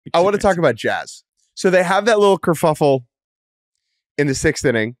I want to talk about Jazz. So they have that little kerfuffle in the 6th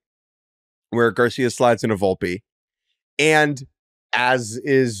inning where Garcia slides into Volpe. And as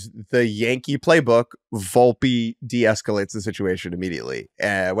is the Yankee playbook, Volpe de-escalates the situation immediately.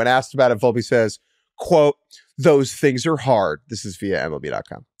 When asked about it, Volpe says, quote, "Those things are hard." This is via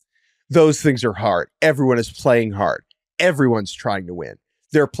MLB.com. "Those things are hard. Everyone is playing hard. Everyone's trying to win.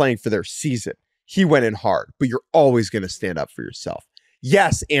 They're playing for their season. He went in hard, but you're always going to stand up for yourself."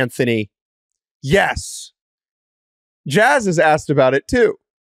 Yes, Anthony. Yes. Jazz is asked about it too.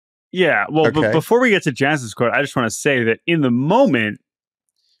 Yeah, well, but before we get to Jazz's quote, I just want to say that in the moment,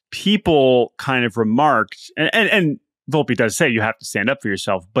 people kind of remarked, and Volpe does say you have to stand up for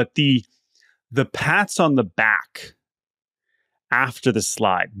yourself, but the pats on the back after the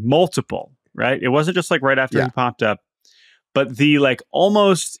slide, multiple, right? It wasn't just like right after he popped up, but the like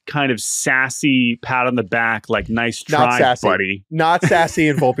almost kind of sassy pat on the back, like nice try, not sassy, buddy. Not sassy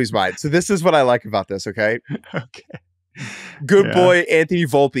in Volpe's mind. So this is what I like about this, okay? Okay. Good boy Anthony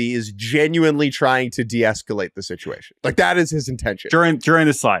Volpe is genuinely trying to de-escalate the situation. Like that is his intention. During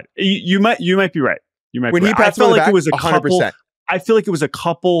the slide. You might be right. You might when be he right. pats on the back, it was 100%. I feel like it was a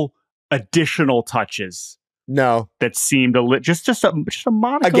couple additional touches. No. That seemed just a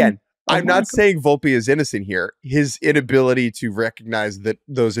modicum. Again, I'm not saying Volpe is innocent here. His inability to recognize that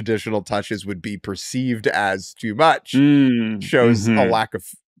those additional touches would be perceived as too much shows a lack of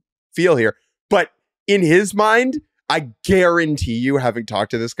feel here. But in his mind, I guarantee you, having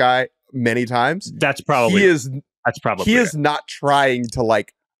talked to this guy many times, he is not trying to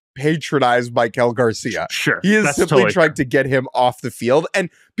like patronize Maikel Garcia. Sure. He is simply trying to get him off the field. And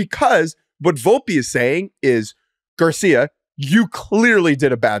because what Volpe is saying is, Garcia, you clearly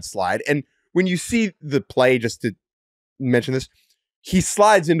did a bad slide. And when you see the play, just to mention this, he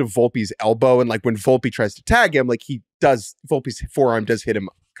slides into Volpe's elbow. And like when Volpe tries to tag him, like Volpe's forearm does hit him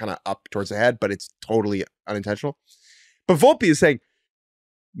kind of up towards the head, but it's totally unintentional. But Volpe is saying,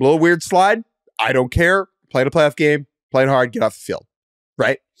 a little weird slide. I don't care. Playing a playoff game, playing hard, get off the field.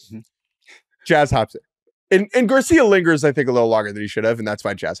 Right? Jazz hops in. And Garcia lingers, I think, a little longer than he should have, and that's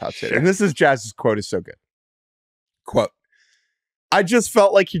why Jazz hops in. And this is Jazz's quote is so good. Quote, "I just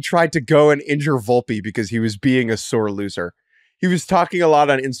felt like he tried to go and injure Volpe because he was being a sore loser. He was talking a lot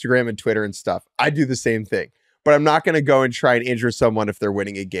on Instagram and Twitter and stuff. I do the same thing. But I'm not going to go and try and injure someone if they're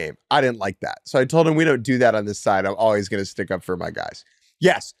winning a game. I didn't like that. So I told him we don't do that on this side. I'm always going to stick up for my guys."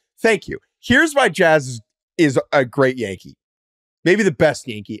 Yes, thank you. Here's why Jazz is a great Yankee. Maybe the best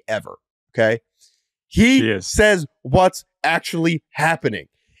Yankee ever, okay? He says what's actually happening.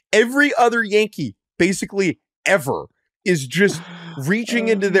 Every other Yankee, basically ever, is just reaching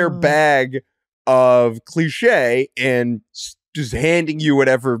into their bag of cliche and just handing you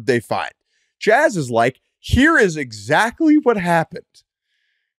whatever they find. Jazz is like, here is exactly what happened.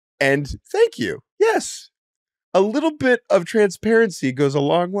 And thank you. Yes. A little bit of transparency goes a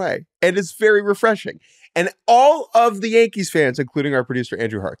long way. And it's very refreshing. And all of the Yankees fans, including our producer,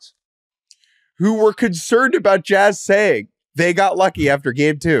 Andrew Hartz, who were concerned about Jazz saying they got lucky after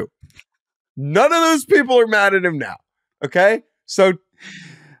game 2, none of those people are mad at him now. Okay? So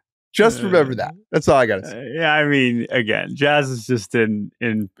just remember that. That's all I got to say. Yeah, I mean, again, Jazz is just in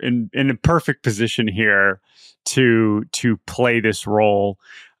a perfect position here to play this role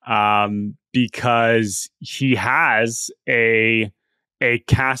because he has a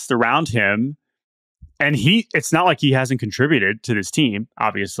cast around him, and it's not like he hasn't contributed to this team,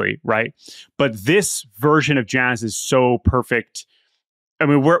 obviously, right? But this version of Jazz is so perfect. I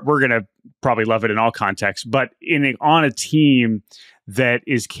mean, we're gonna probably love it in all contexts, but on a team that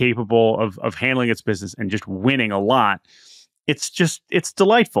is capable of handling its business and just winning a lot, it's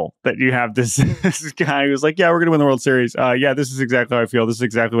delightful that you have this guy who's like, yeah, we're gonna win the World Series. Yeah, this is exactly how I feel. This is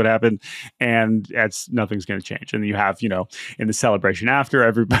exactly what happened, and nothing's gonna change. And you have, in the celebration after,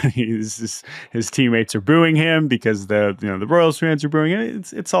 everybody his teammates are booing him because the Royals fans are booing him.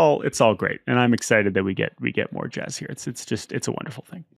 It's all great, and I'm excited that we get more Jazz here. It's a wonderful thing.